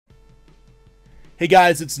Hey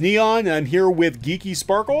guys, it's Neon, and I'm here with Geeky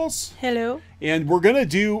Sparkles. Hello. And we're gonna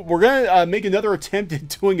make another attempt at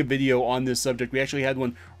doing a video on this subject. We actually had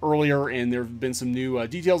one earlier, and there have been some new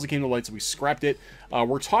details that came to light, so we scrapped it.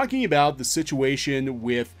 We're talking about the situation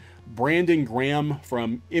with Brandon Graham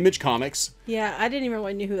from Image Comics. Yeah, I didn't even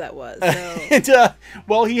really know who that was. So. And,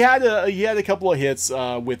 well, he had a couple of hits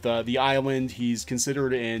with the Island. He's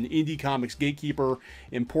considered an indie comics gatekeeper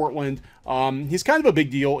in Portland. He's kind of a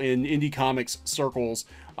big deal in indie comics circles.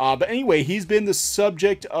 But anyway, he's been the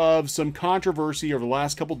subject of some controversy over the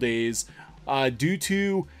last couple days due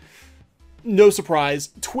to, no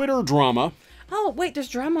surprise, Twitter drama. Oh, wait, there's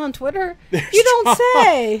drama on Twitter? You don't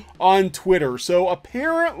say! On Twitter. So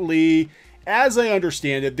apparently, as I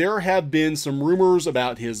understand it, there have been some rumors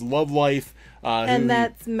about his love life. And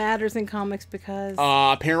that matters in comics because...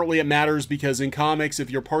 apparently it matters because in comics, if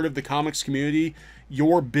you're part of the comics community,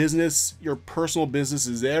 your business, your personal business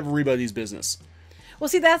is everybody's business. Well,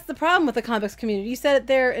 see, that's the problem with the comics community. You said it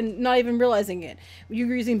there and not even realizing it. You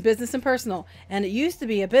were using business and personal. And it used to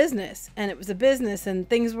be a business. And it was a business. And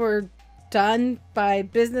things were done by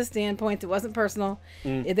business standpoint. It wasn't personal.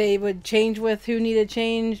 They would change with who needed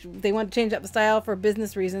change. They wanted to change up the style for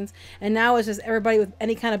business reasons. And now it's just everybody with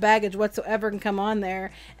any kind of baggage whatsoever can come on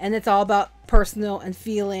there. And it's all about personal and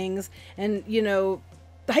feelings and, you know,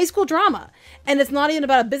 high school drama. And it's not even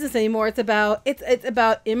about a business anymore. It's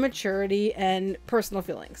about immaturity and personal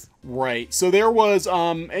feelings. Right. So there was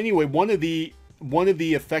anyway, one of the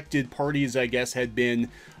affected parties, I guess, had been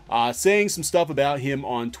saying some stuff about him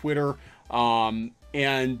on Twitter. You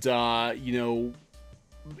know,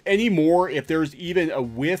 anymore, if there's even a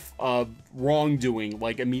whiff of wrongdoing,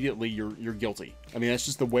 like immediately you're guilty. I mean, that's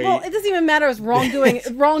just the way. Well, it doesn't even matter if wrongdoing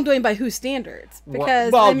wrongdoing by whose standards,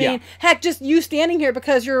 because well, I mean, yeah. Heck, just you standing here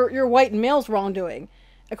because you're white and male's wrongdoing,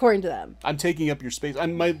 according to them. I'm taking up your space.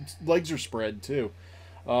 My legs are spread too.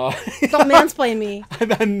 Don't mansplain me.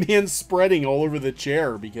 I'm man-spreading all over the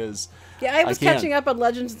chair because. Yeah, I was catching up on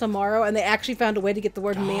Legends of Tomorrow, and they actually found a way to get the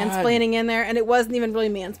word mansplaining in there, and it wasn't even really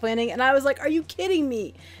mansplaining, and I was like, are you kidding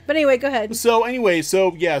me? But anyway, go ahead. So anyway,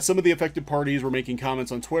 yeah, some of the affected parties were making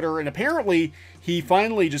comments on Twitter, and apparently he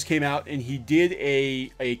finally just came out and he did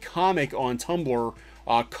a comic on Tumblr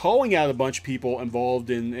calling out a bunch of people involved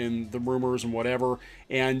in the rumors and whatever.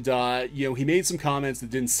 And, you know, he made some comments that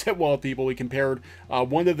didn't sit well with people. He compared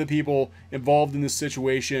one of the people involved in this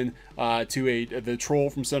situation to the troll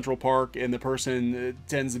from Central Park, and the person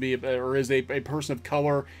tends to be, or is a person of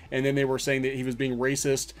color. And then they were saying that he was being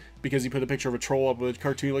racist because he put a picture of a troll up with a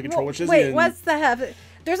cartoon-looking troll, which isn't. Wait, what's the have?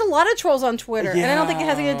 There's a lot of trolls on Twitter, yeah. And I don't think it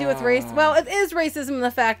has anything to do with race. Well, it is racism in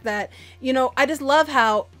the fact that, you know, I just love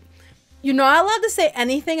how you're not allowed to say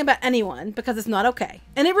anything about anyone because it's not okay.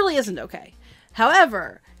 And it really isn't okay.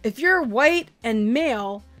 However, if you're white and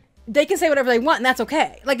male, they can say whatever they want, and that's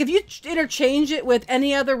okay. Like, if you interchange it with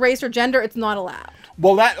any other race or gender, it's not allowed.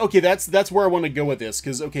 Well, that's where I want to go with this,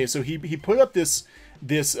 because, okay, so he put up this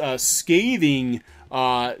scathing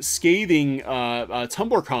Tumblr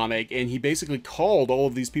comic, and he basically called all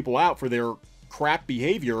of these people out for their crap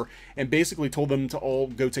behavior and basically told them to all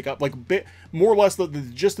go take up, like, more or less the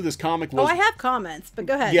gist of this comic was, oh, I have comments, but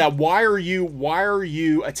go ahead. Yeah, why are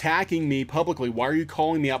you attacking me publicly? Why are you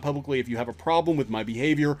calling me out publicly? If you have a problem with my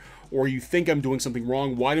behavior or you think I'm doing something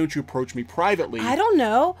wrong, why don't you approach me privately? I don't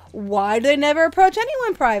know. Why do they never approach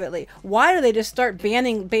anyone privately? Why do they just start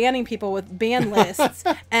banning people with ban lists?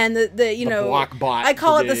 And you know, block bot I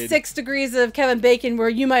call brigade. it the 6 degrees of Kevin Bacon, where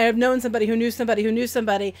you might have known somebody who knew somebody who knew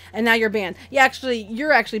somebody, and now you're banned.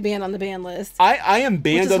 You're actually banned on the ban list. I am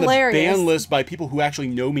banned on the ban list by people who actually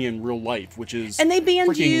know me in real life, which is and they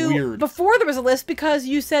banned you weird. Before there was a list because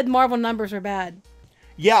you said Marvel numbers were bad.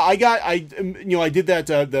 Yeah, I did that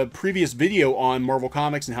the previous video on Marvel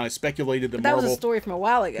Comics and how I speculated that Marvel... That was a story from a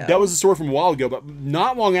while ago. That was a story from a while ago, but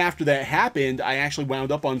not long after that happened, I actually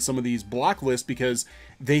wound up on some of these block lists because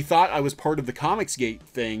they thought I was part of the Comicsgate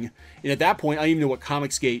thing. And at that point, I didn't even know what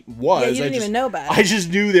Comicsgate was. Yeah, you didn't even know about it. I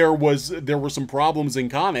just knew there were some problems in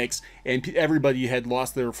comics, and everybody had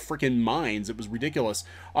lost their freaking minds. It was ridiculous.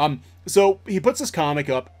 So he puts this comic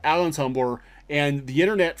up out on Tumblr, and the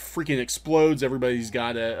internet freaking explodes. Everybody's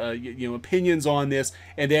got opinions on this,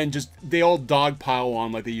 and then just they all dogpile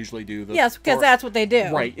on like they usually do. Yes, because that's what they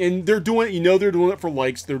do. Right, and they're doing, they're doing it for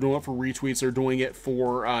likes, they're doing it for retweets, they're doing it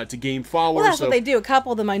for to gain followers. Well, that's what they do. A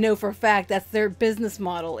couple of them I know for a fact. That's their business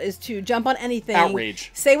model, is to jump on anything, outrage,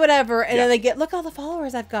 say whatever, and then they get, look all the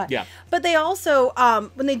followers I've got. Yeah. But they also,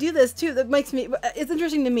 when they do this too, that makes me, it's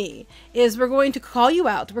interesting to me, is we're going to call you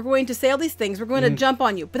out, we're going to say all these things, we're going to jump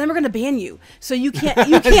on you, but then we're going to ban you. so you can't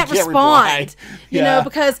respond. Reply. You know,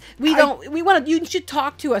 because we want to. You should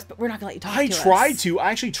talk to us, but we're not going to let you talk to us.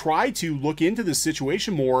 I actually tried to look into this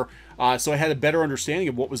situation more, so I had a better understanding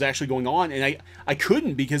of what was actually going on, and I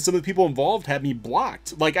couldn't because some of the people involved had me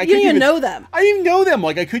blocked. Like I couldn't even know them. I didn't even know them.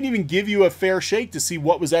 Like I couldn't even give you a fair shake to see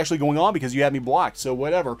what was actually going on because you had me blocked. So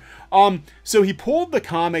whatever. So he pulled the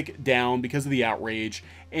comic down because of the outrage,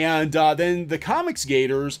 and then the comics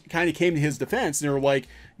gators kind of came to his defense, and they were like,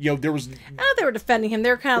 you know, there was. I don't know if they were defending him. They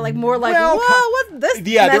were kind of like more like, well, whoa, what's this?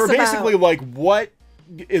 Yeah, mess they were basically about? like, what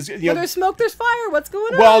is, you know, Where there's smoke, there's fire. What's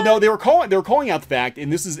going on? Well, no, they were calling out the fact,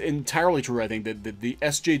 and this is entirely true. I think that the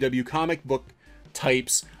SJW comic book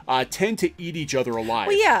types tend to eat each other alive.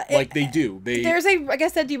 Well, yeah, like they do. There's like I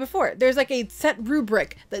said to you before, there's like a set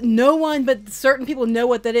rubric that no one but certain people know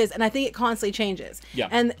what that is, and I think it constantly changes. Yeah.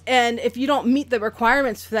 And if you don't meet the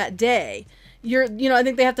requirements for that day, I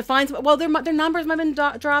think they have to find some. Well, their numbers might have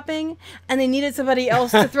been dropping, and they needed somebody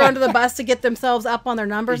else to throw under the bus to get themselves up on their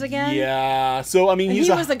numbers again. Yeah. So I mean, he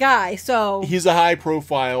was a guy. So he's a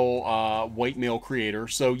high-profile white male creator.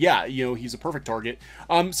 So yeah, you know, he's a perfect target.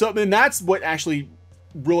 So I mean, that's what actually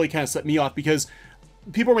really kind of set me off because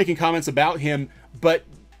people are making comments about him, but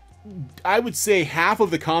I would say half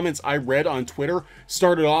of the comments I read on Twitter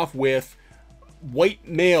started off with white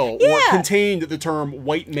male or contained the term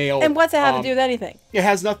white male. And what's that have to do with anything? It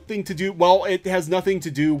has nothing to do, well, it has nothing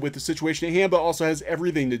to do with the situation at hand, but also has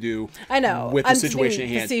everything to do with the situation at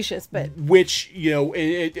hand. Facetious, but which, you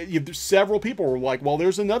know, several people were like, well,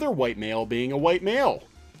 there's another white male being a white male.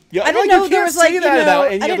 Yeah, I didn't know there was like,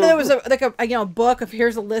 I didn't know there was a book of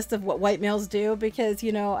here's a list of what white males do because,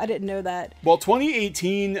 you know, I didn't know that. Well,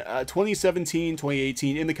 2018, 2017,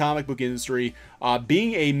 2018 in the comic book industry,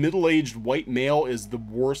 being a middle-aged white male is the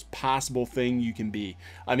worst possible thing you can be.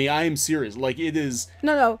 I mean, I am serious. Like it is.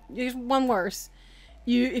 No, there's one worse.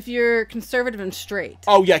 If you're conservative and straight.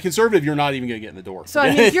 Oh yeah, conservative, you're not even gonna get in the door. So I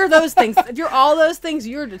mean, if you're those things, if you're all those things,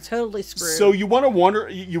 you're totally screwed. So you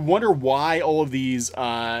wonder why all of these,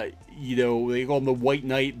 you know, they call them the White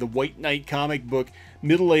Knight comic book,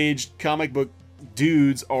 middle-aged comic book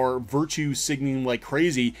dudes are virtue signaling like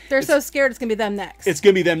crazy. They're so scared it's gonna be them next. It's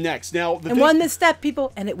gonna be them next. Now, one misstep,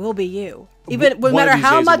 people, and it will be you. Even no matter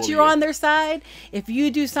how much you're on their side, if you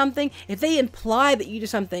do something, if they imply that you do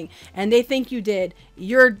something and they think you did,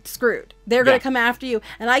 you're screwed. They're going to come after you.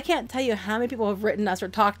 And I can't tell you how many people have written us or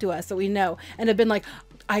talked to us that we know and have been like,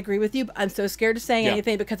 I agree with you, but I'm so scared of saying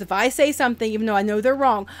anything because if I say something, even though I know they're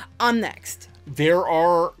wrong, I'm next. There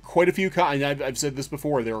are quite a few, and I've said this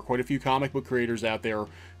before, there are quite a few comic book creators out there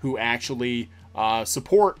who actually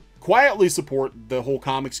quietly support the whole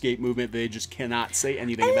Comicsgate movement. They just cannot say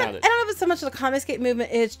anything about it. I don't know if it's so much of the Comicsgate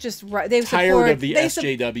movement. It's just they tired of the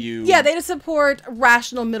SJW. They just support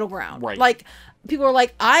rational middle ground. Right. Like people are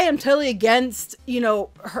like, I am totally against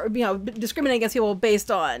discriminating against people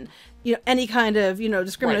based on any kind of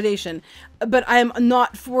discrimination, but I am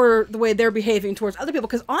not for the way they're behaving towards other people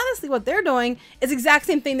because honestly, what they're doing is the exact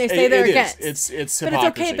same thing they say they're against. It's hypocrisy. But it's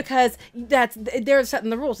okay because they're setting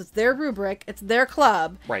the rules. It's their rubric. It's their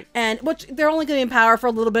club. Right. And which they're only going to be in power for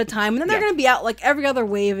a little bit of time, and then they're going to be out like every other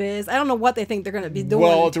wave is. I don't know what they think they're going to be doing.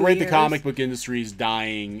 Well, at the rate the comic book industry is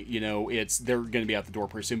dying, they're going to be out the door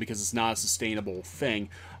pretty soon because it's not a sustainable thing.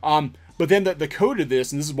 But then the code of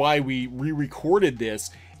this, and this is why we re-recorded this,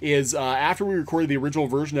 is after we recorded the original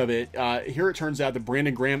version of it, here it turns out that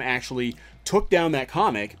Brandon Graham actually took down that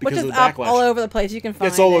comic because of the backlash. Which is all over the place. You can find it.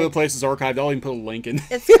 It's all over the place. It's archived. I'll even put a link in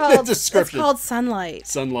the description. It's called Sunlight.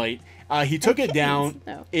 Sunlight. He took it down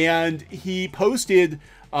and he posted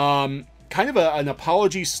kind of an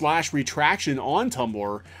apology / retraction on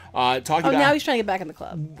Tumblr. Talking about now he's trying to get back in the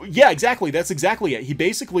club. Yeah, exactly. That's exactly it. He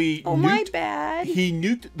basically my bad. He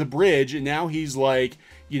nuked the bridge, and now he's like,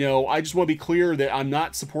 I just want to be clear that I'm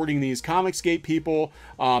not supporting these Comicsgate people,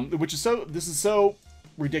 which is this is so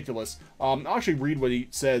ridiculous. I'll actually read what he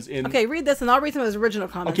says in. Okay, read this, and I'll read some of his original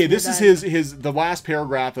comments. Okay, this is the last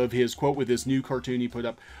paragraph of his quote with this new cartoon he put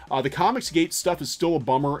up. The Comicsgate stuff is still a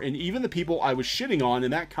bummer, and even the people I was shitting on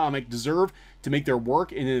in that comic deserve to make their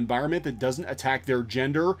work in an environment that doesn't attack their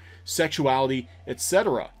gender, sexuality,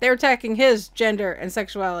 etc. They're attacking his gender and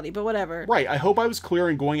sexuality, but whatever. Right. I hope I was clear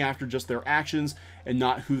in going after just their actions and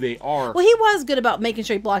not who they are. Well, he was good about making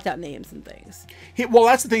sure he blocked out names and things. Well,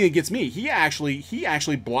 that's the thing that gets me. He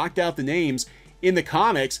actually blocked out the names in the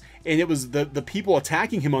comics, and it was the people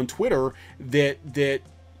attacking him on Twitter that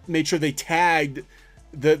made sure they tagged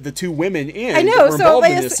the two women in. I know, so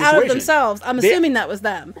they just out of themselves. I'm assuming that was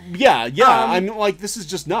them. Yeah. I'm like, this is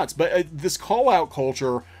just nuts. But this call out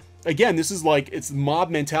culture, again, this is like, it's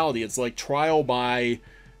mob mentality. It's like trial by,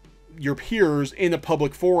 your peers in a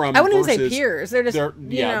public forum. I wouldn't even say peers. They're just,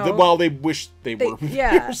 well, they wish they were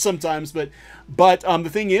yeah. peers sometimes, but the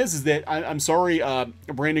thing is that I'm sorry,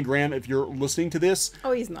 Brandon Graham, if you're listening to this.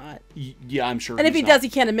 Oh, he's not. Yeah, I'm sure. And if he does, he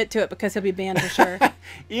can't admit to it because he'll be banned for sure.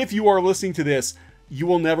 If you are listening to this, you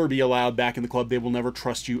will never be allowed back in the club. They will never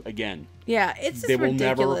trust you again. Yeah, it's just They will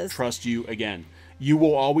ridiculous. never trust you again. You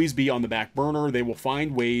will always be on the back burner. They will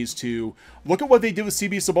find ways to look at what they did with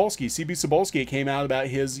CB Cebulski. CB Cebulski, it came out about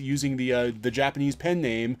his using the Japanese pen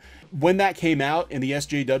name. When that came out and the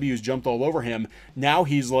SJWs jumped all over him, now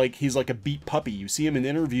he's like a beat puppy. You see him in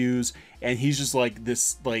interviews and he's just like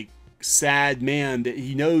this sad man that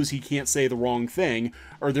he knows he can't say the wrong thing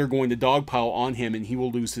or they're going to dogpile on him and he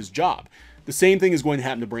will lose his job. The same thing is going to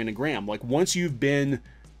happen to Brandon Graham. Like once you've been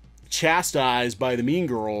chastised by the mean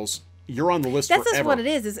girls, you're on the list forever. That's just what it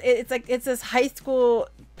is. It's this high school,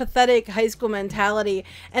 pathetic high school mentality,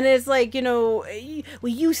 and it's like, well,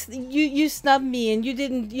 you snubbed me, and you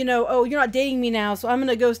didn't, oh, you're not dating me now, so I'm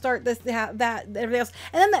gonna go start this, that, everything else,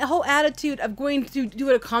 and then that whole attitude of going to do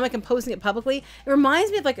a comic and posting it publicly. It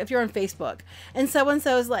reminds me of like if you're on Facebook and so and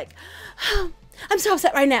so is like, oh, I'm so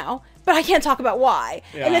upset right now, but I can't talk about why.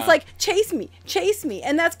 Yeah. And it's like, chase me.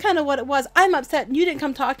 And that's kind of what it was. I'm upset and you didn't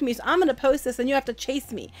come talk to me, so I'm going to post this and you have to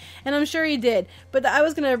chase me. And I'm sure he did. But I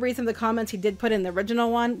was going to read some of the comments he did put in the original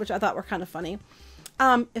one, which I thought were kind of funny.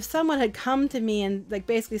 If someone had come to me and like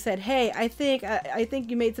basically said, hey, I think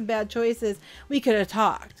you made some bad choices, we could have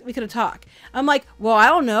talked. I'm like, well, I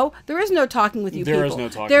don't know. There is no talking with you people. There is no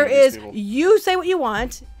talking there with is, these people. You say what you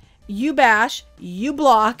want. You bash, you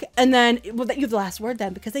block, and then, well, you have the last word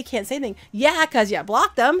then because they can't say anything. Yeah, because you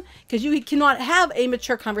block them because you cannot have a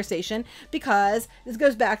mature conversation because this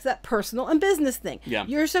goes back to that personal and business thing. Yeah.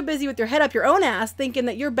 You're so busy with your head up your own ass thinking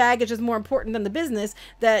that your baggage is more important than the business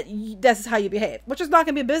that this is how you behave, which is not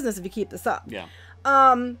going to be a business if you keep this up. Yeah.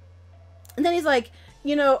 And then he's like,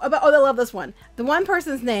 I love this one. The one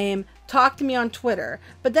person's name talked to me on Twitter,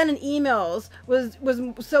 but then in emails was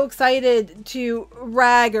so excited to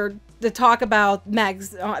rag or to talk about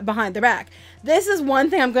Megs behind their back. This is one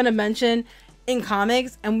thing I'm going to mention in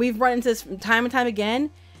comics, and we've run into this from time and time again.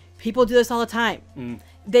 People do this all the time.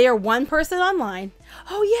 They are one person online.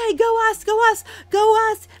 Oh yeah, go us, go us,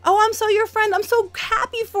 go us. Oh, I'm so your friend. I'm so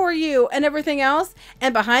happy for you and everything else.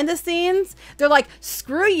 And behind the scenes, they're like,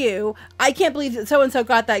 screw you. I can't believe that so-and-so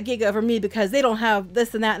got that gig over me because they don't have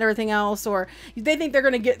this and that and everything else. Or they think they're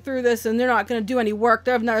going to get through this and they're not going to do any work.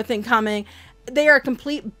 They have another thing coming. They are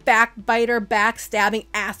complete backbiter, backstabbing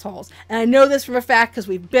assholes. And I know this from a fact because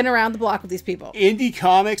we've been around the block with these people. Indie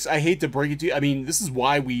comics, I hate to break it to you. I mean, this is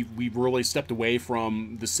why we've really stepped away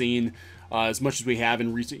from the scene as much as we have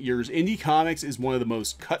in recent years. Indie comics is one of the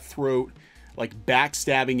most cutthroat, like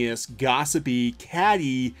backstabbingest, gossipy,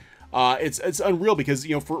 catty. It's unreal because,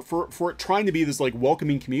 for it trying to be this like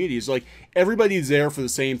welcoming community, it's like everybody's there for the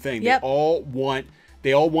same thing. Yep.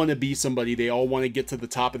 They all want to be somebody. They all want to get to the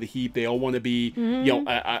top of the heap. They all want to be,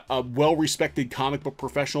 a well-respected comic book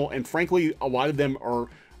professional. And frankly, a lot of them are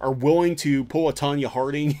willing to pull a Tanya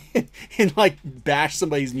Harding and like bash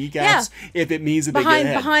somebody's kneecaps if it means that they get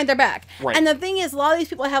ahead. Behind their back. Right. And the thing is, a lot of these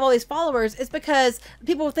people have all these followers is because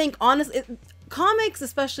people think, honestly, comics,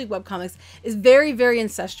 especially webcomics, is very, very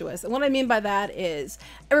incestuous. And what I mean by that is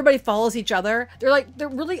everybody follows each other. There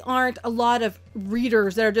really aren't a lot of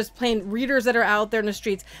readers that are just plain readers that are out there in the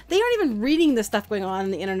streets. They aren't even reading the stuff going on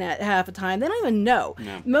the internet half the time. They don't even know.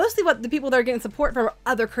 No. Mostly what the people that are getting support from are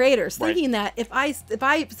other creators, thinking that if I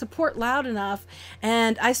support loud enough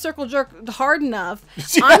and I circle jerk hard enough,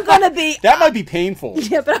 I'm going to be... That might be painful.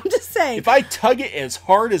 Yeah, but I'm just saying. If I tug it as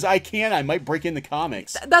hard as I can, I might break into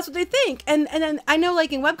comics. That's what they think. And then I know,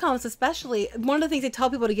 like in webcomics especially, one of the things they tell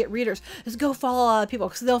people to get readers is go follow other people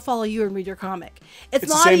because they'll follow you and read your comic. It's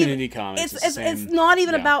not the same even, in indie comics. It's not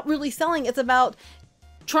even about really selling. It's about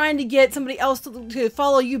trying to get somebody else to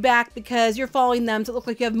follow you back because you're following them to look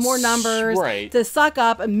like you have more numbers to suck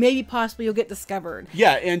up and maybe possibly you'll get discovered.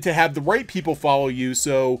 Yeah, and to have the right people follow you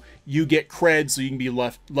so you get cred so you can be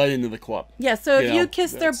let into the club. Yeah, so if you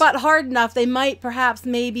kiss their butt hard enough, they might perhaps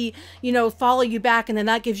maybe, follow you back and then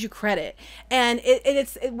that gives you credit. And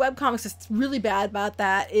webcomics is really bad about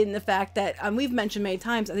that in the fact that we've mentioned many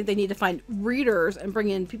times, I think they need to find readers and bring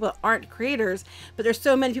in people that aren't creators, but there's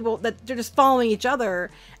so many people that they're just following each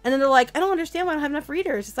other and then they're like, I don't understand why I don't have enough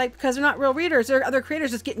readers. It's like, because they're not real readers. They're other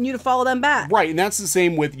creators just getting you to follow them back. Right, and that's the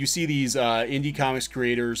same with, you see these indie comics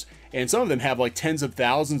creators, and some of them have like tens of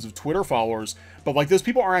thousands of Twitter followers, but like those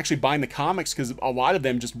people aren't actually buying the comics because a lot of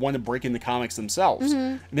them just want to break into comics themselves.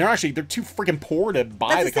 And they're too freaking poor to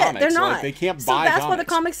buy the comics. They're not. Like, they can't buy that's comics. why the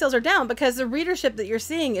comic sales are down, because the readership that you're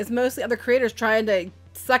seeing is mostly other creators trying to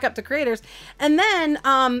suck up to creators. And then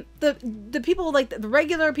the people, like the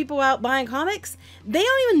regular people out buying comics, they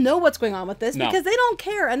don't even know what's going on with this because they don't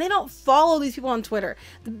care and they don't follow these people on Twitter.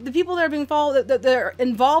 The people that are being followed, that are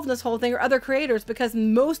involved in this whole thing, are other creators, because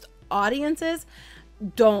most audiences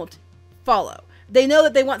don't follow. They know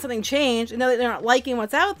that they want something changed, and know that they're not liking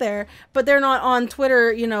what's out there, but they're not on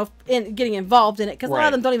Twitter, you know, getting involved in it, because a lot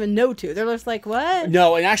of them don't even know to. They're just like, what?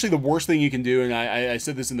 No, and actually the worst thing you can do, and I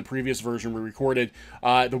said this in the previous version we recorded,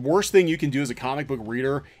 the worst thing you can do as a comic book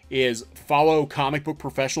reader is follow comic book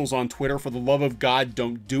professionals on Twitter. For the love of God,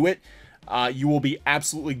 don't do it. You will be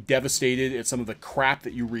absolutely devastated at some of the crap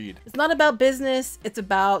that you read. It's not about business. It's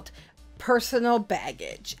about personal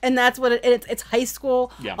baggage, and that's what it's high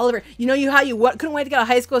school all over. You know, how you couldn't wait to get out of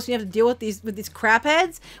high school, so you have to deal with these crap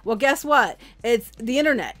heads. Well, guess what? It's the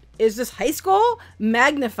internet. Is just high school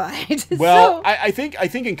magnified. Well, so, I think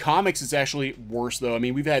in comics it's actually worse, though. I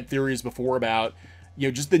mean, we've had theories before about, you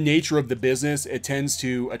know, just the nature of the business. It tends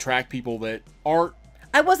to attract people that aren't.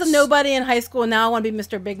 I was a nobody in high school, and now I want to be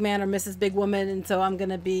Mr. Big Man or Mrs. Big Woman, and so I'm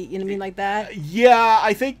gonna be, you know what I mean, like that. Yeah,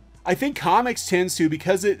 I think comics tends to,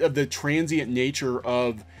 because of the transient nature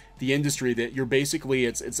of the industry, that you're basically,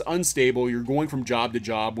 it's unstable. You're going from job to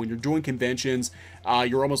job. When you're doing conventions,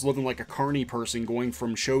 you're almost living like a carny person, going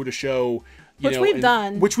from show to show. Which we've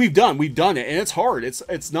done. Which we've done. We've done it, and it's hard.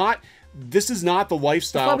 It's not. This is not the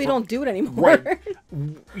lifestyle. That's why we don't do it anymore. Right.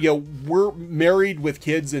 You know, we're married with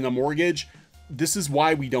kids and a mortgage. This is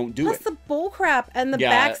why we don't do it. Plus the bullcrap and the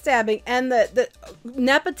backstabbing and the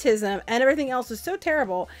nepotism and everything else is so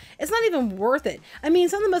terrible. It's not even worth it. I mean,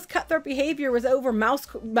 some of the most cutthroat behavior was over mouse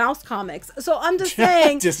comics. So I'm just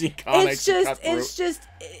saying, Disney comics.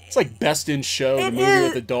 It's like Best in Show, the movie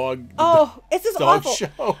with the dog. Oh, it's just awful.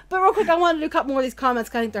 Show. But real quick, I wanted to do a couple more of these comments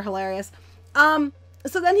because I think they're hilarious.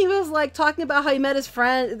 So then he was like talking about how he met his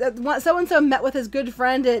friend. So and so met with his good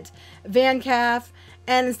friend at Van Calf.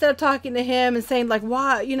 And instead of talking to him and saying like,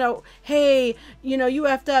 why, you know, hey, you know, you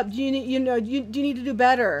effed up, do you need to do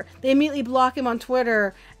better? They immediately block him on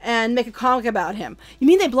Twitter and make a comic about him. You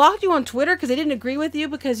mean they blocked you on Twitter because they didn't agree with you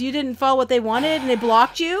because you didn't follow what they wanted and they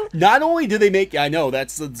blocked you? Not only did they make, I know,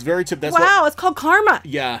 that's very typical. Wow, it's called karma.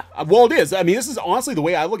 Yeah, well, it is. I mean, this is honestly the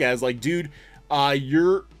way I look at it. Is like, dude,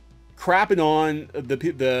 you're crapping on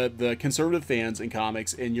the conservative fans in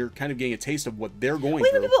comics, and you're kind of getting a taste of what they're going through.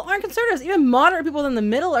 Even people aren't conservatives. Even moderate people in the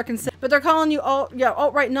middle are conservative, but they're calling you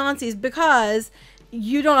alt-right Nazis because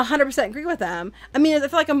you don't 100% agree with them. I mean, I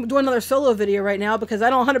feel like I'm doing another solo video right now because I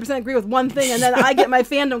don't 100% agree with one thing, and then I get my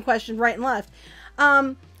fandom questioned right and left.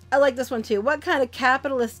 I like this one too. What kind of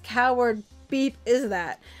capitalist coward beep is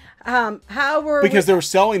that? Because they were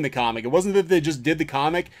selling the comic. It wasn't that they just did the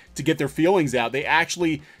comic to get their feelings out. They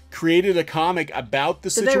actually created a comic about the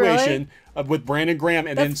situation with Brandon Graham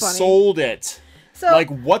and then sold it. So, like,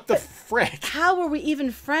 what the frick? How were we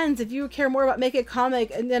even friends if you care more about making a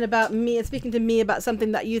comic and then about me and speaking to me about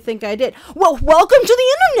something that you think I did? Well, welcome to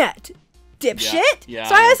the internet, dipshit. Yeah.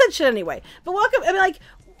 Sorry, I said shit anyway. But welcome. I mean, like,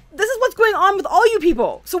 this is what's going on with all you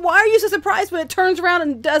people. So why are you so surprised when it turns around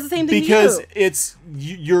and does the same thing to you? Because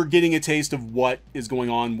you're getting a taste of what is going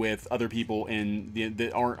on with other people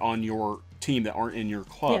that aren't on your team, that aren't in your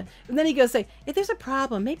club. Yeah. And then he goes, say, if there's a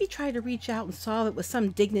problem, maybe try to reach out and solve it with some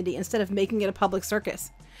dignity instead of making it a public circus.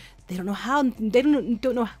 They don't know how. They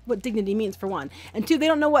don't know what dignity means, for one, and two, they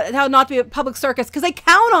don't know how not to be a public circus because they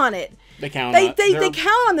count on it. They count. They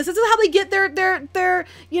count on this. This is how they get their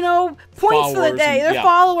you know, points for the day. Their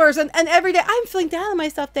followers, and every day I'm feeling down on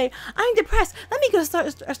myself. I'm depressed. Let me go start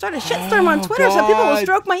a shitstorm on Twitter so people will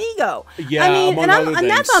stroke my ego. Yeah, I mean, and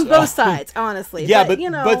that's on both sides, honestly. Yeah, but you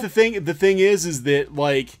know, but the thing is that,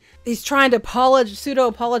 like, he's trying to pseudo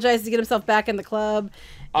apologize to get himself back in the club.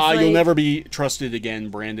 You'll never be trusted again,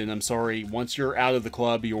 Brandon. I'm sorry. Once you're out of the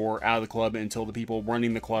club, you're out of the club until the people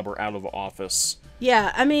running the club are out of office.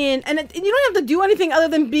 Yeah, I mean, and you don't have to do anything other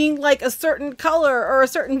than being like a certain color or a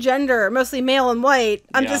certain gender, mostly male and white.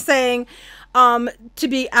 I'm just saying, to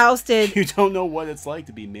be ousted. You don't know what it's like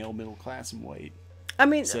to be male, middle class, and white. I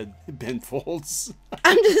mean, said Ben Folds.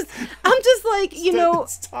 I'm just like, you know,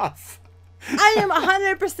 it's tough. I am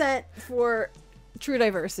 100% for true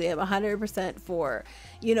diversity. I'm 100% for,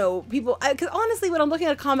 you know, people, because honestly, when I'm looking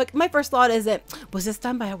at a comic, my first thought isn't, was this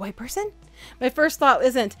done by a white person? My first thought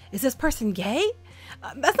isn't, is this person gay?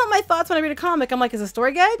 That's not my thoughts when I read a comic. I'm like, is the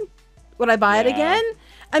story good? Would I buy it again?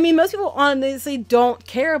 I mean, most people honestly don't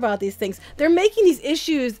care about these things. They're making these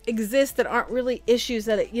issues exist that aren't really issues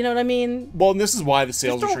that, you know what I mean? Well, and this is why the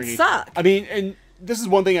sales are shrinking. Suck. I mean, and this is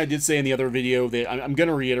one thing I did say in the other video that I'm going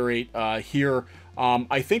to reiterate here.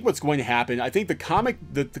 I think what's going to happen, I think the comic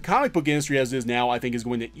book industry as it is now, I think is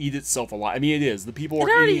going to eat itself alive. I mean, it is. The people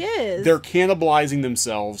they're cannibalizing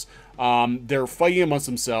themselves. They're fighting amongst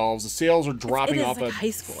themselves. The sales are dropping off a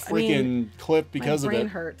freaking cliff because of it. My brain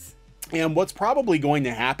hurts. And what's probably going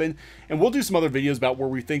to happen, and we'll do some other videos about where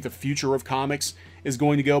we think the future of comics is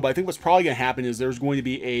going to go, but I think what's probably going to happen is there's going to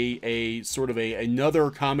be a sort of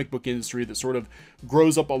another comic book industry that sort of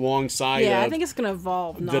grows up alongside I think it's going to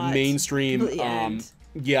evolve, the mainstream.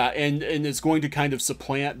 Yeah, and it's going to kind of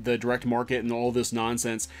supplant the direct market and all this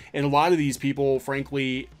nonsense. And a lot of these people,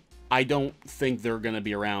 frankly, I don't think they're going to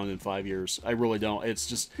be around in 5 years. I really don't. It's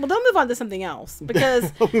just... Well, they'll move on to something else.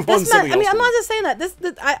 Because... I'm not just saying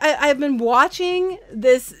that. I've been watching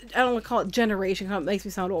this... I don't want to call it generation. It makes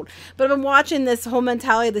me sound old. But I've been watching this whole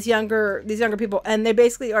mentality of these younger people. And they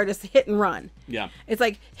basically are just hit and run. Yeah. It's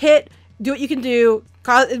like, hit, do what you can do,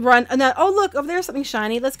 run. And then, oh, look, over there's something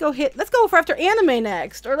shiny. Let's go for after anime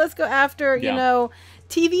next. Or let's go after, you know,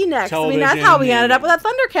 TV next. Television, that's how we ended up with that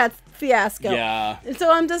Thundercats fiasco. Yeah. And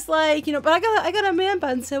so I'm just like, but I got a man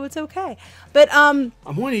bun, so it's okay. But I'm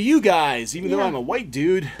one of you guys, even though I'm a white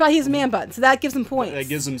dude. But he's a man bun, so that gives him points. That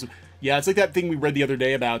gives him some. Yeah, it's like that thing we read the other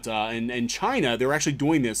day about in China. They're actually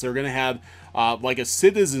doing this. They're going to have like a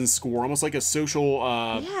citizen score, almost like a social...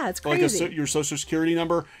 yeah, it's crazy. Like your social security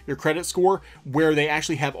number, your credit score, where they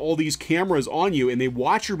actually have all these cameras on you, and they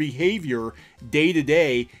watch your behavior day to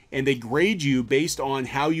day, and they grade you based on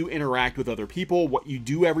how you interact with other people, what you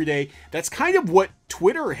do every day. That's kind of what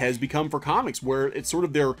Twitter has become for comics, where it's sort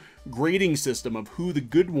of their grading system of who the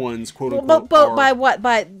good ones, quote unquote, but by what?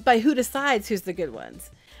 By who decides who's the good ones?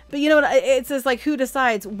 But you know what? It's just like, who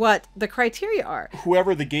decides what the criteria are?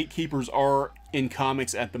 Whoever the gatekeepers are in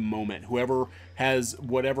comics at the moment. Whoever has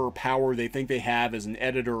whatever power they think they have as an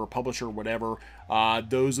editor or publisher or whatever,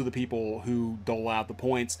 those are the people who dole out the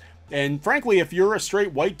points. And frankly, if you're a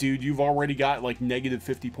straight white dude, you've already got like negative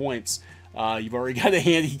 50 points. You've already got a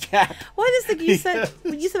handicap. Well, I just think you said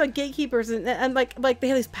when you said about gatekeepers and like they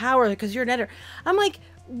have this power because you're an editor. I'm like,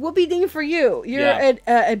 whoopee ding for you. You're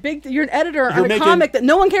you're an editor on a comic that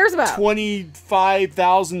no one cares about.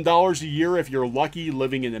 $25,000 a year if you're lucky,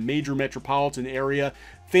 living in a major metropolitan area.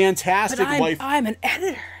 Fantastic life. I'm an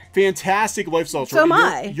editor. Fantastic lifestyle. So am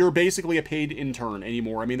I. You're basically a paid intern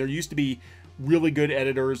anymore. I mean, there used to be really good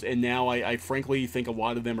editors, and now I frankly think a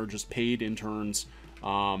lot of them are just paid interns.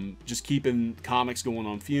 Just keeping comics going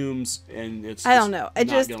on fumes, and I don't know.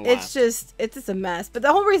 It's just a mess. But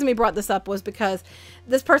the whole reason we brought this up was because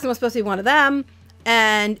this person was supposed to be one of them,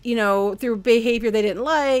 and through behavior they didn't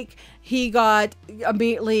like, he got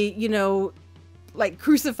immediately like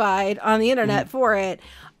crucified on the internet for it.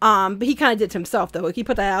 But he kind of did it to himself, though. He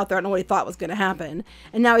put that out there. I don't know what he thought was going to happen,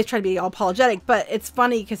 and now he's trying to be all apologetic. But it's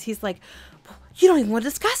funny because he's like, you don't even want to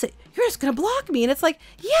discuss it. You're just going to block me. And it's like,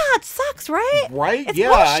 yeah, it sucks, right? Right? It's yeah,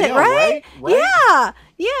 bullshit, I know, right?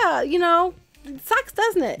 Yeah, it sucks,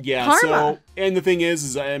 doesn't it? Yeah, Karma. So, and the thing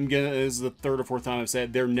is this is the third or fourth time I've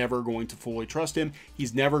said they're never going to fully trust him.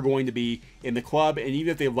 He's never going to be in the club, and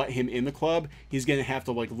even if they let him in the club, he's going to have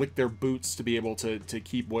to like lick their boots to be able to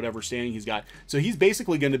keep whatever standing he's got. So he's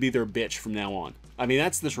basically going to be their bitch from now on. I mean,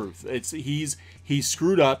 that's the truth. He's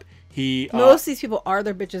screwed up. Most of these people are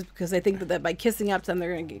their bitches because they think that by kissing up to them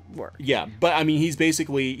they're going to get work. Yeah, but I mean, he's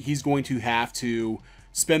going to have to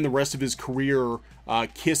spend the rest of his career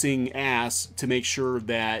kissing ass to make sure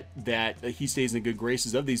that he stays in the good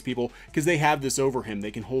graces of these people, because they have this over him.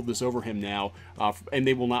 They can hold this over him now, and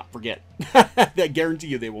they will not forget. I guarantee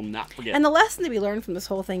you, they will not forget. And the lesson to be learned from this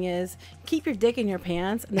whole thing is keep your dick in your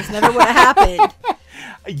pants, and this never would have happened.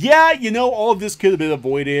 Yeah, all of this could have been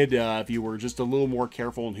avoided if you were just a little more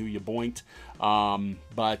careful in who you boinked.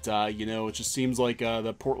 But it just seems like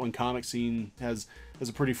the Portland comic scene has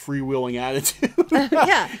a pretty freewheeling attitude.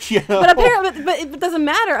 Yeah. But apparently, but it doesn't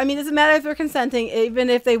matter. I mean, it doesn't matter if they're consenting, even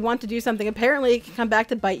if they want to do something. Apparently, it can come back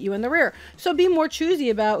to bite you in the rear. So be more choosy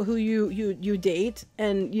about who you date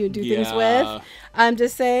and you do things with. I'm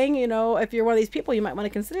just saying, if you're one of these people, you might want to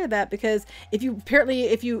consider that, because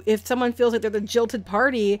if someone feels like they're the jilted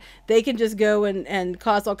party, they can just go and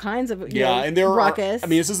cause all kinds of and there ruckus. I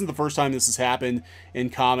mean, this isn't the first time this has happened in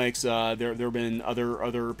comics. There have been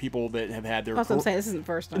other people that have had their. That's what I'm saying. This isn't the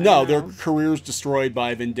first time. No, their careers destroyed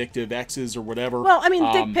by vindictive exes or whatever. Well, I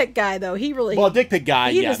mean, dick pic guy though, he really. Well, dick pic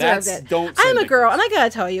guy, he deserved it. I'm a girl, and I gotta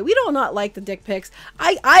tell you, we do not like the dick pics.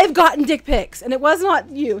 I've gotten dick pics, and it was not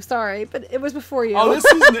you, sorry, but it was before you. Oh, this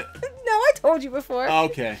is. No, I told you before.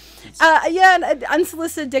 Okay. And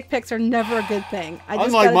unsolicited dick pics are never a good thing.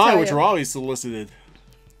 Unlike mine, which are always solicited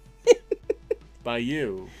by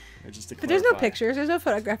you. Just to but there's no clarify. pictures. There's no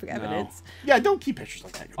photographic evidence. Yeah, don't keep pictures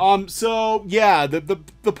like that. So yeah, the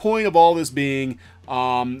point of all this being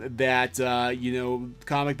that you know, the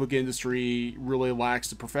comic book industry really lacks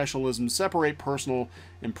the professionalism to separate personal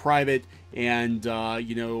and private, and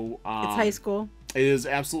you know, It's high school. it is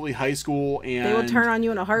absolutely high school, and They will turn on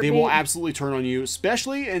you in a heartbeat. they will absolutely turn on you,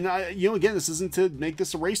 especially, and you know, again, this isn't to make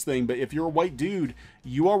this a race thing, but if you're a white dude,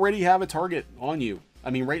 you already have a target on you. I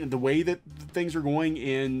mean, right, the way that things are going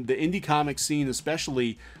in the indie comic scene,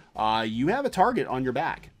 especially, you have a target on your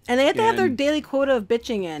back. And they have to have their daily quota of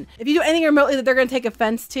bitching in. If you do anything remotely that they're going to take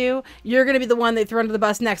offense to, you're going to be the one they throw under the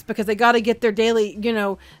bus next, because they got to get their daily, you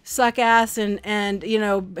know, suck ass and you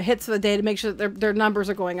know, hits for the day to make sure that their numbers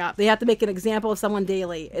are going up. They have to make an example of someone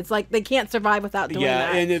daily. It's like they can't survive without doing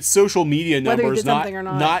that. Yeah, and it's social media Whether you numbers, did something or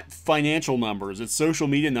not. not financial numbers. It's social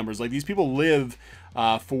media numbers. Like, these people live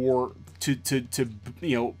to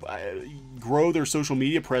you know, grow their social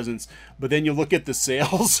media presence, but then you look at the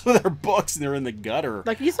sales of their books and they're in the gutter.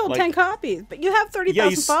 Like, you sold 10 copies, but you have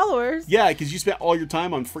 30,000 followers. Yeah, because you spent all your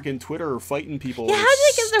time on freaking Twitter fighting people. Yeah, how do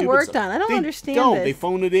they get their work done? I don't understand this. They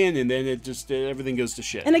phone it in, and then it just everything goes to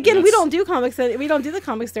shit. And again, we don't do comics. We don't do the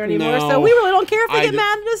comics there anymore, so we really don't care if they get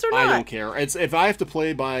mad at us or not. I don't care. It's if I have to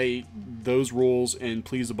play by those rules and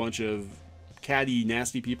please a bunch of catty,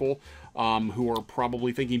 nasty people who are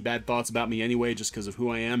probably thinking bad thoughts about me anyway just because of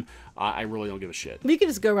who I am, I really don't give a shit. We could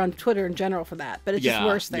just go around Twitter in general for that, but it's just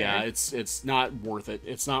worse there. Yeah, it's not worth it.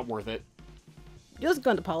 It's not worth it. You'll just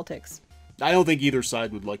go into politics. I don't think either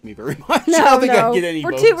side would like me very much. No, I don't think I'd get any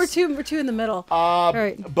votes. We're two in the middle. All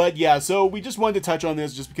right. But yeah, so we just wanted to touch on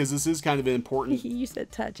this just because this is kind of an important... You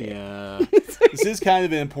said touch it. Yeah. This is kind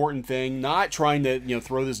of an important thing. Not trying to, you know,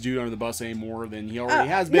 throw this dude under the bus any more than he already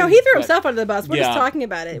has been. No, he threw himself under the bus. We're just talking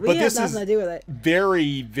about it. We have nothing to do with it.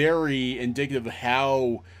 Very, very indicative of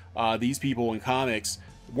how these people in comics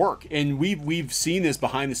work. And we've seen this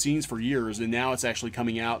behind the scenes for years, and now it's actually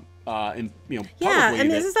coming out and, you know, yeah, and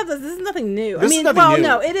this is nothing new. This is nothing new.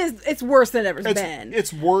 No, it's worse than it's been.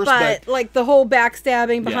 It's worse, but like the whole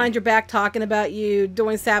backstabbing, behind your back, talking about you,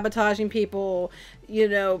 doing sabotaging people, you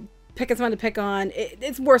know, picking someone to pick on.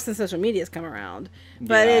 It's worse than social media's come around,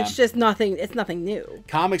 but it's just nothing. It's nothing new.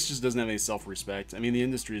 Comics just doesn't have any self-respect. I mean, the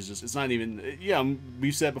industry is just—it's not even. Yeah,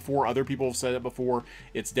 we've said it before. Other people have said it before.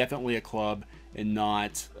 It's definitely a club and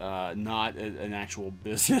not an actual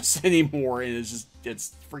business anymore. And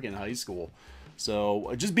it's freaking high school.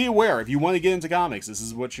 So just be aware if you want to get into comics. This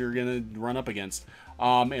is what you're gonna run up against.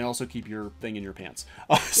 And also keep your thing in your pants.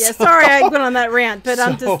 Yeah, sorry I went on that rant, but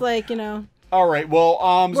I'm just like, you know. All right,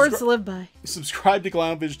 well, words to live by. Subscribe to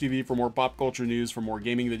CLOWNFISH TV for more pop culture news, for more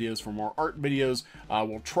gaming videos, for more art videos.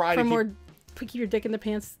 We'll try to keep your dick in the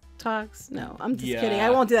pants talks. No, I'm just kidding.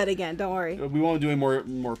 I won't do that again. Don't worry. We won't do any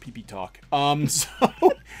more pee-pee talk.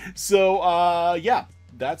 So yeah,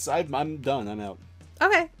 I'm done. I'm out.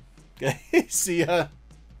 Okay. Okay. See ya.